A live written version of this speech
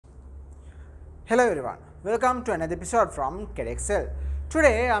Hello everyone, welcome to another episode from Chedexcel.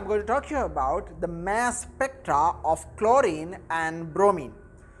 Today I am going to talk to you about the mass spectra of chlorine and bromine.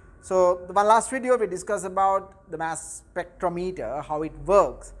 So, the one last video we discussed about the mass spectrometer, how it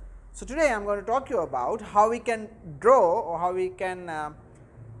works. So, today I am going to talk to you about how we can draw or how we can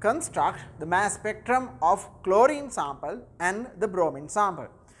construct the mass spectrum of chlorine sample and the bromine sample.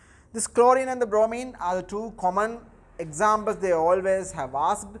 This chlorine and the bromine are the two common examples they always have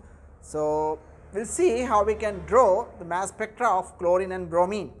asked. So, we will see how we can draw the mass spectra of chlorine and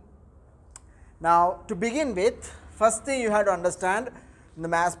bromine. Now, to begin with, first thing you have to understand the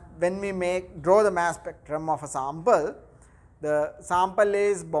mass, when we draw the mass spectrum of a sample, the sample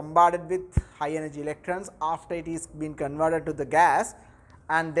is bombarded with high energy electrons after it is been converted to the gas,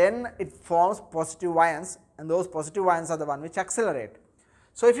 and then it forms positive ions, and those positive ions are the one which accelerate.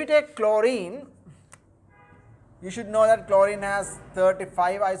 So, if you take chlorine, you should know that chlorine has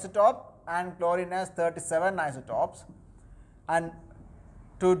 35 isotopes and chlorine has 37 isotopes, and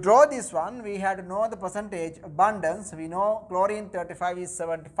to draw this one we have to know the percentage abundance. We know chlorine 35 is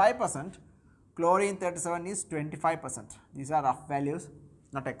 75%, chlorine 37 is 25%. These are rough values,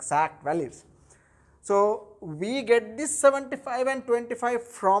 not exact values. So, we get this 75 and 25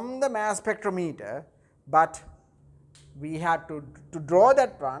 from the mass spectrometer, but we have to draw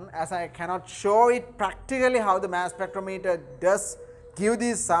that one, as I cannot show it practically how the mass spectrometer does give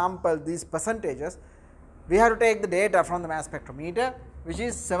these samples, these percentages. We have to take the data from the mass spectrometer, which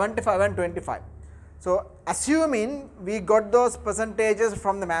is 75 and 25. So, assuming we got those percentages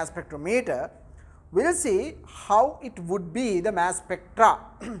from the mass spectrometer, we will see how it would be the mass spectra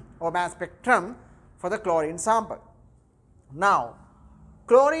or mass spectrum for the chlorine sample. Now,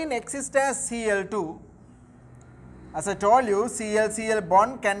 chlorine exists as Cl2. As I told you, Cl-Cl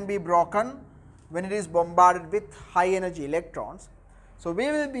bond can be broken when it is bombarded with high energy electrons. So,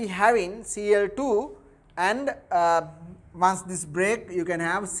 we will be having Cl2, and once this break you can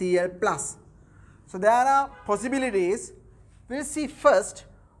have Cl plus. So, there are possibilities. We will see first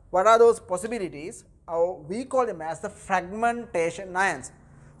what are those possibilities. We call them as the fragmentation ions.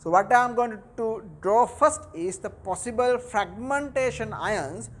 So, what I am going to draw first is the possible fragmentation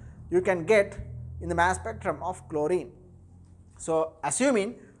ions you can get in the mass spectrum of chlorine. So,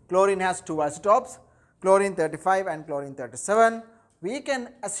 assuming chlorine has two isotopes, chlorine 35 and chlorine 37, we can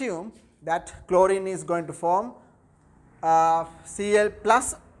assume that chlorine is going to form Cl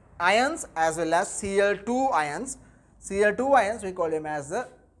plus ions as well as Cl2 ions. Cl2 ions we call them as the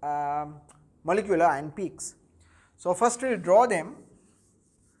molecular ion peaks. So, first we will draw them.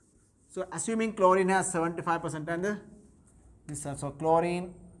 So, assuming chlorine has 75% and this, so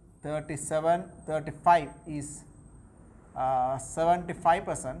chlorine 35 is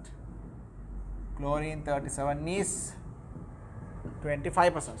 75%, chlorine 37 is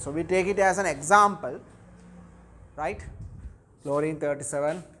 25%. So, we take it as an example, right? Chlorine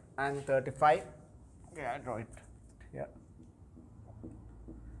 37 and 35. Okay, I draw it here.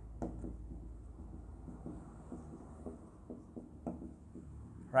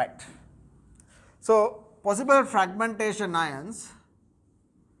 Right. So, possible fragmentation ions,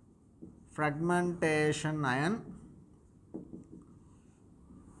 fragmentation ion,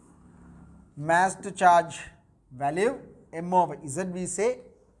 mass to charge value m over z we say.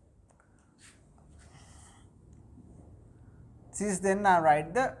 This is then I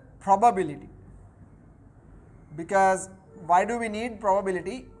write the probability, because why do we need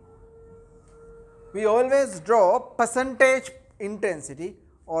probability? We always draw percentage intensity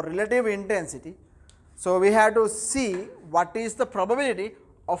or relative intensity. So, we have to see what is the probability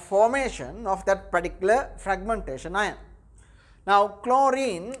of formation of that particular fragmentation ion. Now,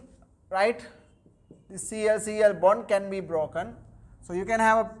 chlorine, right, the Cl-Cl bond can be broken. So, you can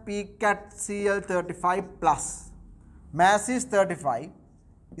have a peak at Cl35 plus, mass is 35,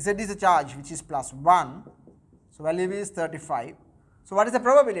 Z is a charge which is plus 1, so value is 35. So, what is the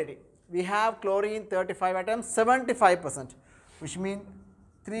probability? We have chlorine 35 atoms 75%, which means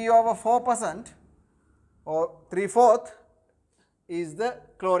 3 over 4% or 3/4 is the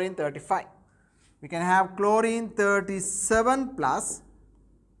chlorine 35. We can have chlorine 37 plus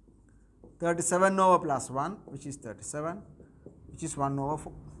 37 over plus 1, which is 37, which is 1 over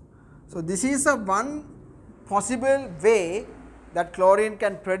 4. So, this is a one possible way that chlorine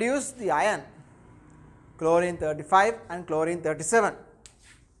can produce the ion, chlorine 35 and chlorine 37.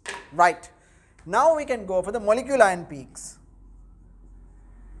 Right. Now, we can go for the molecular ion peaks.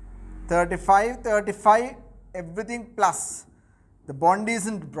 35, 35, everything plus. The bond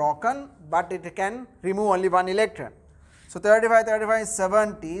isn't broken, but it can remove only one electron. So, 35, 35 is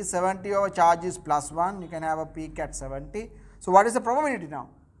 70 over charge is plus 1, you can have a peak at 70. So, what is the probability now?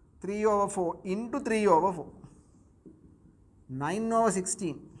 3 over 4 into 3 over 4, 9 over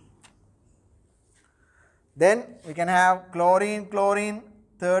 16. Then we can have chlorine,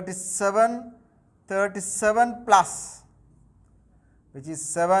 37 plus, which is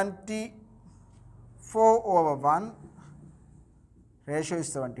 74 over 1, ratio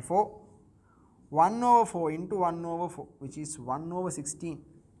is 74, 1 over 4 into 1 over 4, which is 1 over 16.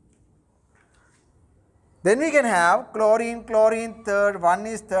 Then we can have chlorine, one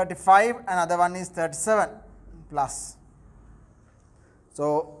is 35 and other one is 37 plus.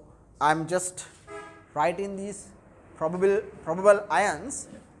 So I am just writing these probable ions.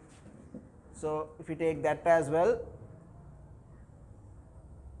 So if we take that as well,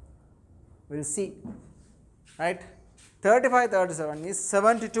 we will see, right. 35, 37 is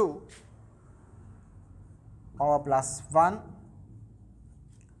 72 over plus 1,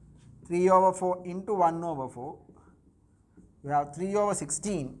 3 over 4 into 1 over 4, you have 3 over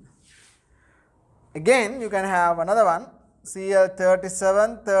 16. Again you can have another one, Cl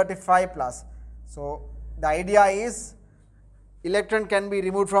 37, 35 plus. So the idea is electron can be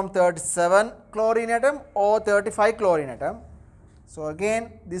removed from 37 chlorine atom or 35 chlorine atom. So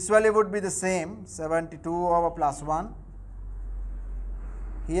again this value would be the same, 72 over plus 1.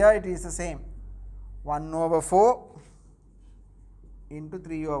 Here it is the same, 1 over 4 into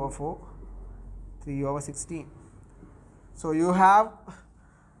 3 over 4, 3 over 16. So you have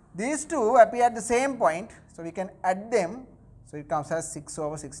these two appear at the same point, so we can add them, so it comes as 6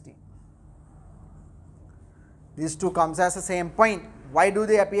 over 16. These two comes as the same point. Why do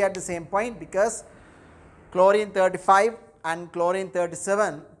they appear at the same point? Because chlorine 35 and chlorine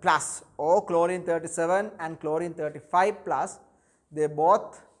 37 plus, or chlorine 37 and chlorine 35 plus, they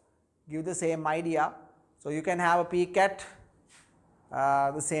both give the same idea. So you can have a peak at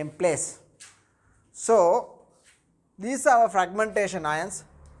the same place. So these are our fragmentation ions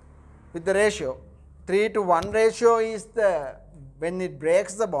with the ratio 3 to 1 ratio is the when it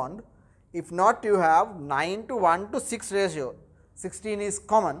breaks the bond. If not, you have 9 to 1 to 6 ratio, 16 is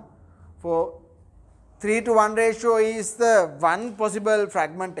common. For 3 to 1 ratio is the one possible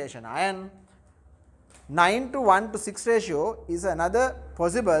fragmentation ion. 9 to 1 to 6 ratio is another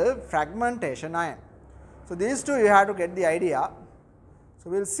possible fragmentation ion. So these two you have to get the idea. So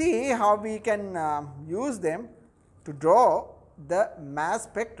we will see how we can use them to draw the mass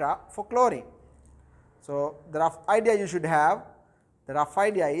spectra for chlorine. So the rough idea you should have, the rough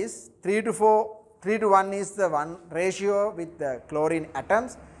idea is 3 to 1 is the one ratio with the chlorine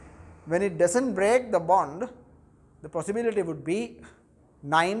atoms. When it does not break the bond, the possibility would be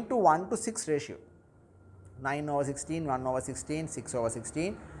 9 to 1 to 6 ratio. 9 over 16, 1 over 16, 6 over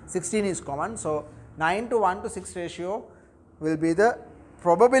 16, 16 is common. So 9 to 1 to 6 ratio will be the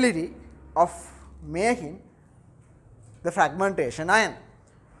probability of making the fragmentation ion.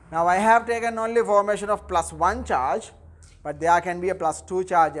 Now I have taken only formation of plus 1 charge, but there can be a plus 2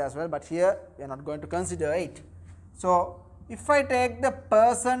 charge as well, but here we are not going to consider it. So if I take the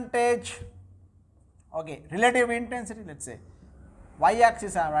percentage, okay, relative intensity, let us say y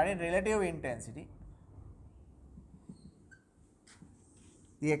axis I am writing relative intensity,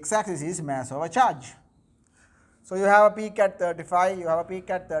 the x axis is mass over charge. So you have a peak at 35, you have a peak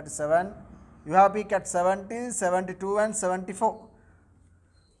at 37, you have a peak at 70, 72 and 74.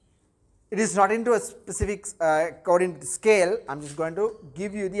 It is not into a specific according to the scale, I am just going to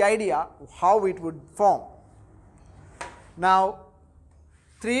give you the idea of how it would form. Now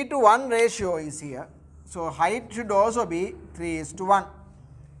 3 to 1 ratio is here, so height should also be 3:1,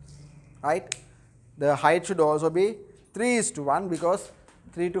 right. The height should also be 3:1 because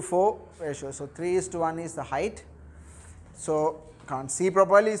 3 to 4 ratio, so 3:1 is the height. So can't see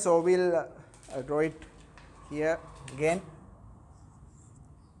properly, so we will draw it here again.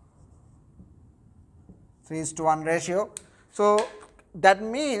 3:1 ratio. So that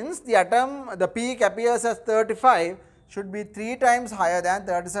means the atom, the peak appears as 35 should be 3 times higher than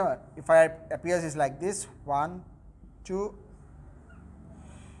 37. If it appears is like this, 1, 2.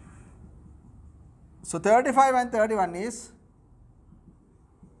 So 35 and 31 is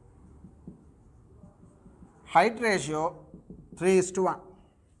height ratio 3:1.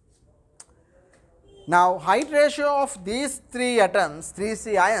 Now height ratio of these 3 atoms,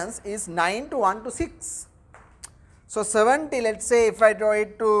 3 ions is 9 to 1 to 6. So 70, let us say if I draw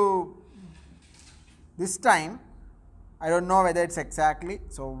it to this time, I do not know whether it is exactly.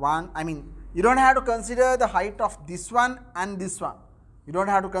 So 1, I mean you do not have to consider the height of this one and this one, you do not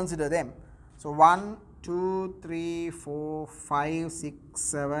have to consider them. So 1, 2, 3, 4, 5, 6,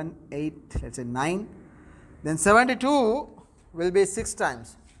 7, 8, let us say 9, then 72 will be 6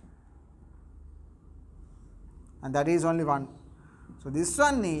 times, and that is only 1. So, this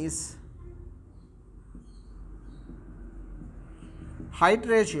one is height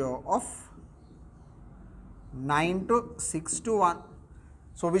ratio of 9:6:1.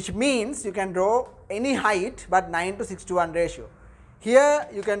 So, which means you can draw any height but 9:6:1 ratio. Here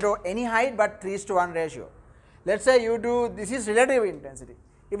you can draw any height but 3:1 ratio. Let us say you do, this is relative intensity.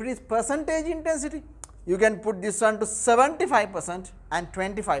 If it is percentage intensity, you can put this one to 75% and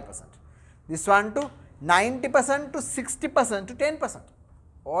 25%. This one to 90% to 60% to 10%.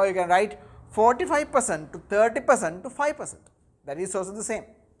 Or you can write 45% to 30% to 5%. That is also the same.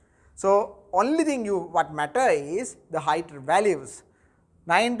 So, only thing what matter is the height values.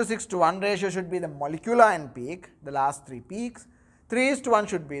 9:6:1 ratio should be the molecular end peak, the last 3 peaks. 3:1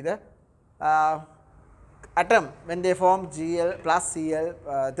 should be the atom when they form Gl plus Cl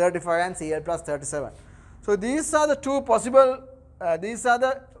 35 and Cl plus 37. So, these are the two possible,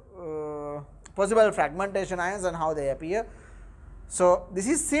 possible fragmentation ions and how they appear. So, this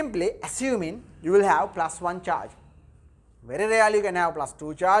is simply assuming you will have +1 charge. Very rarely you can have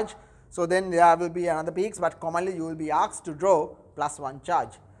 +2 charge. So, then there will be another peaks, but commonly you will be asked to draw +1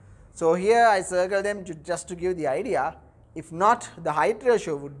 charge. So, here I circle them just to give the idea. If not, the height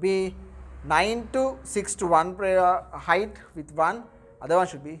ratio would be 9:6:1 height with 1, other one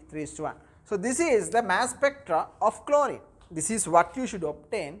should be 3:1. So, this is the mass spectra of chlorine. This is what you should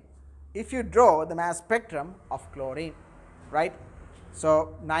obtain if you draw the mass spectrum of chlorine, right.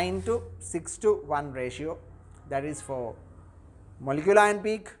 So, 9:6:1 ratio, that is for molecular ion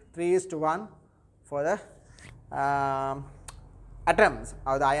peak, 3:1 for the atoms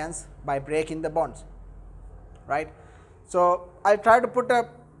or the ions by breaking the bonds, right. So, I will try to put a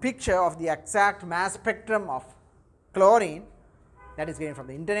picture of the exact mass spectrum of chlorine that is given from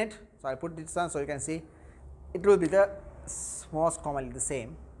the internet. So, I will put this one so you can see it will be the most commonly the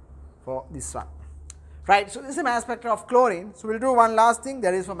same for this one, right. So, this is the mass spectra of chlorine. So, we will do one last thing,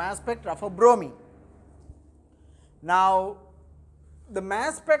 that is for mass spectra for bromine. Now, the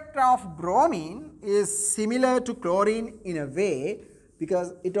mass spectra of bromine is similar to chlorine in a way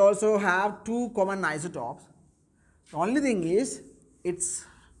because it also have 2 common isotopes. The only thing is its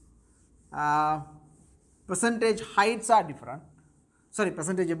percentage heights are different, sorry,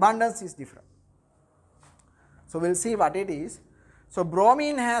 percentage abundance is different. So, we will see what it is. So,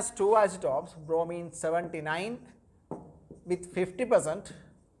 bromine has 2 isotopes, bromine 79 with 50%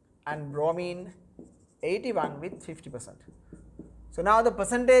 and bromine 81 with 50%. So, now the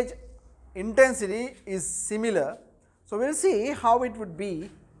percentage intensity is similar. So, we will see how it would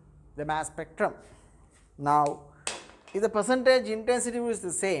be the mass spectrum. Now, if the percentage intensity is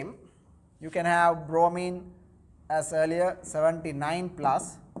the same, you can have bromine as earlier 79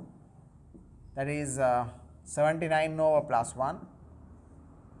 plus, that is 79 over plus 1.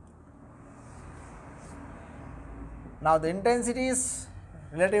 Now, the intensity is,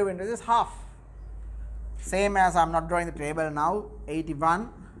 relative intensity is half, same as I am not drawing the table now,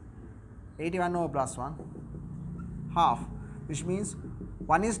 81 over plus 1, half, which means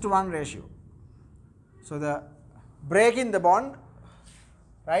 1:1 ratio. So, the break in the bond,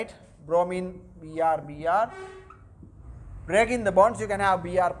 right, bromine Br, break in the bonds, you can have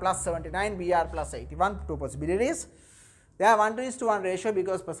Br plus 79, Br plus 81, 2 possibilities. They have 1:1 ratio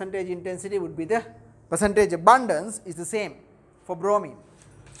because percentage intensity would be the percentage abundance is the same for bromine.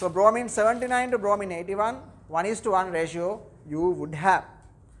 So, bromine 79 to bromine 81, 1:1 ratio you would have.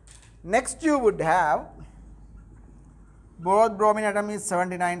 Next you would have both bromine atom is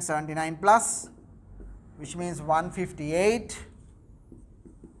 79 plus, which means 158.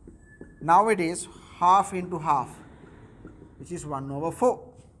 Now it is half into half, which is 1/4.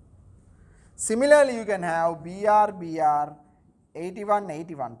 Similarly, you can have Br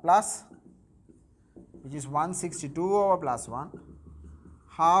 81 plus, which is 162 over plus 1,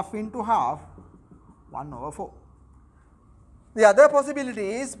 half into half, 1/4. The other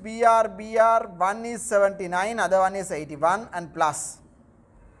possibility is Br, one is 79, other one is 81 and plus.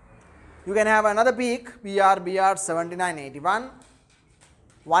 You can have another peak Br 79 81,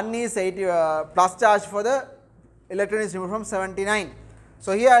 one is 80 plus charge for the electron is removed from 79.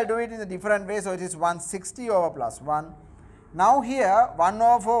 So, here I will do it in a different way. So, it is 160 over plus 1. Now, here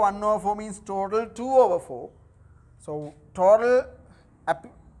 1/4 means total 2/4. So, total,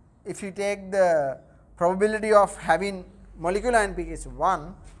 if you take the probability of having molecular ion peak is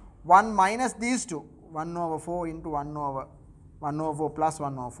 1 minus these two, 1/4 into 1/4 plus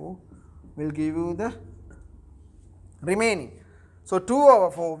 1/4 will give you the remaining. So,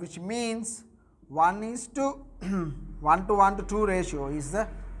 2/4, which means 1:2 ratio is the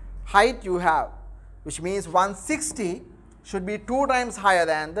height you have, which means 160 should be 2 times higher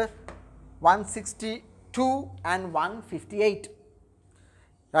than the 162 and 158.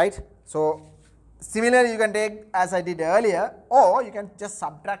 right. So, similarly you can take as I did earlier, or you can just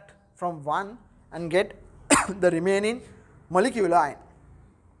subtract from 1 and get the remaining molecular ion,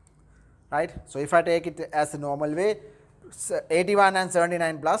 right. So, if I take it as the normal way, 81 and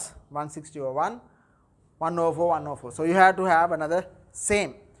 79 plus 160 over 1, 1 over 4, 1 over 4. So, you have to have another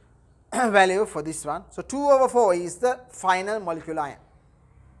same value for this one. So, 2 over 4 is the final molecular ion.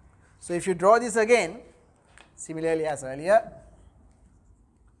 So, if you draw this again similarly as earlier,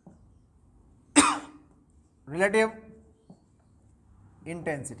 relative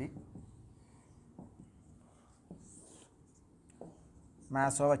intensity,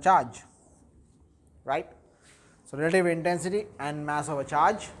 mass over charge, right. So, relative intensity and mass over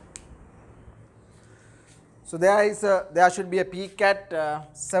charge. So, there should be a peak at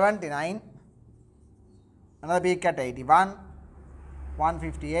 79, another peak at 81,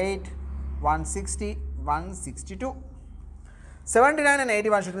 158, 160, 162. 79 and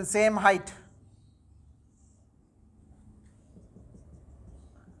 81 should be the same height.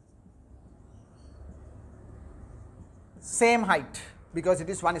 Same height, because it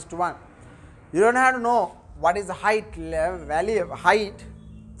is 1:1. You don't have to know what is the height value of height.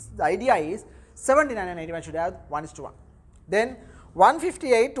 The idea is 79 and 81 should have 1:1. Then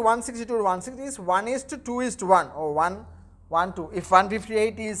 158 to 162 to 160 is 1:2:1 or 1, 1, 2. If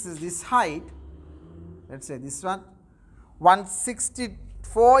 158 is this height, let us say this one,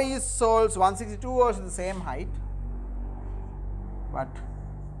 164 is also 162 also the same height, but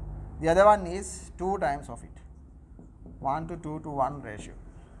the other one is 2 times of it, 1 to 2 to 1 ratio.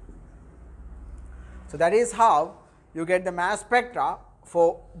 So, that is how you get the mass spectra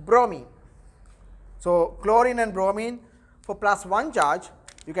for bromine. So, chlorine and bromine for +1 charge,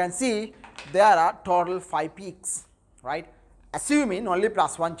 you can see there are total 5 peaks, right, assuming only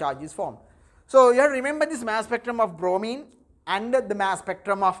 +1 charge is formed. So, you have to remember this mass spectrum of bromine and the mass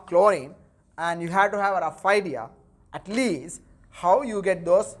spectrum of chlorine, and you have to have a rough idea at least how you get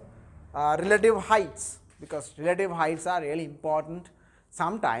those relative heights, because relative heights are really important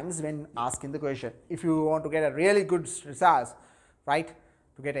sometimes when asking the question. If you want to get a really good result, right,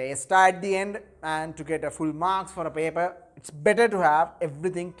 to get a star at the end and to get a full marks for a paper, it's better to have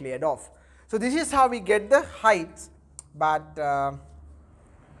everything cleared off. So, this is how we get the heights, but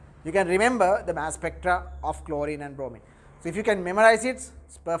you can remember the mass spectra of chlorine and bromine. So, if you can memorize it,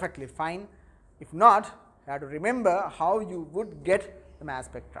 it's perfectly fine. If not, you have to remember how you would get the mass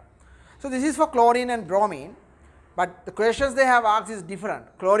spectra. So, this is for chlorine and bromine, but the questions they have asked is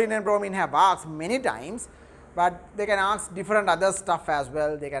different. Chlorine and bromine have asked many times, but they can ask different other stuff as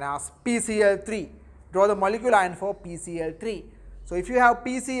well. They can ask PCl3, draw the molecular ion for PCl3. So, if you have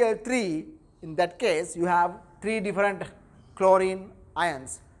PCl3, in that case you have 3 different chlorine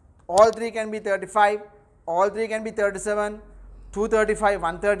ions. All 3 can be 35, all 3 can be 37, 235,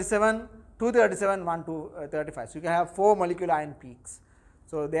 137, 237, 135. So, you can have 4 molecular ion peaks.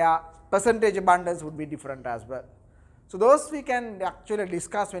 So, their percentage abundance would be different as well. So, those we can actually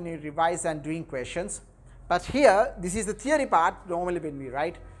discuss when you revise and doing questions, but here this is the theory part. Normally when we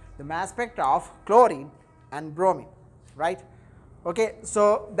write the mass spectra of chlorine and bromine, right. Okay,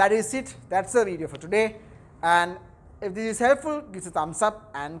 so that is it. That's the video for today, and if this is helpful, give us a thumbs up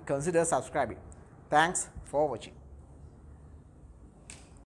and consider subscribing. Thanks for watching.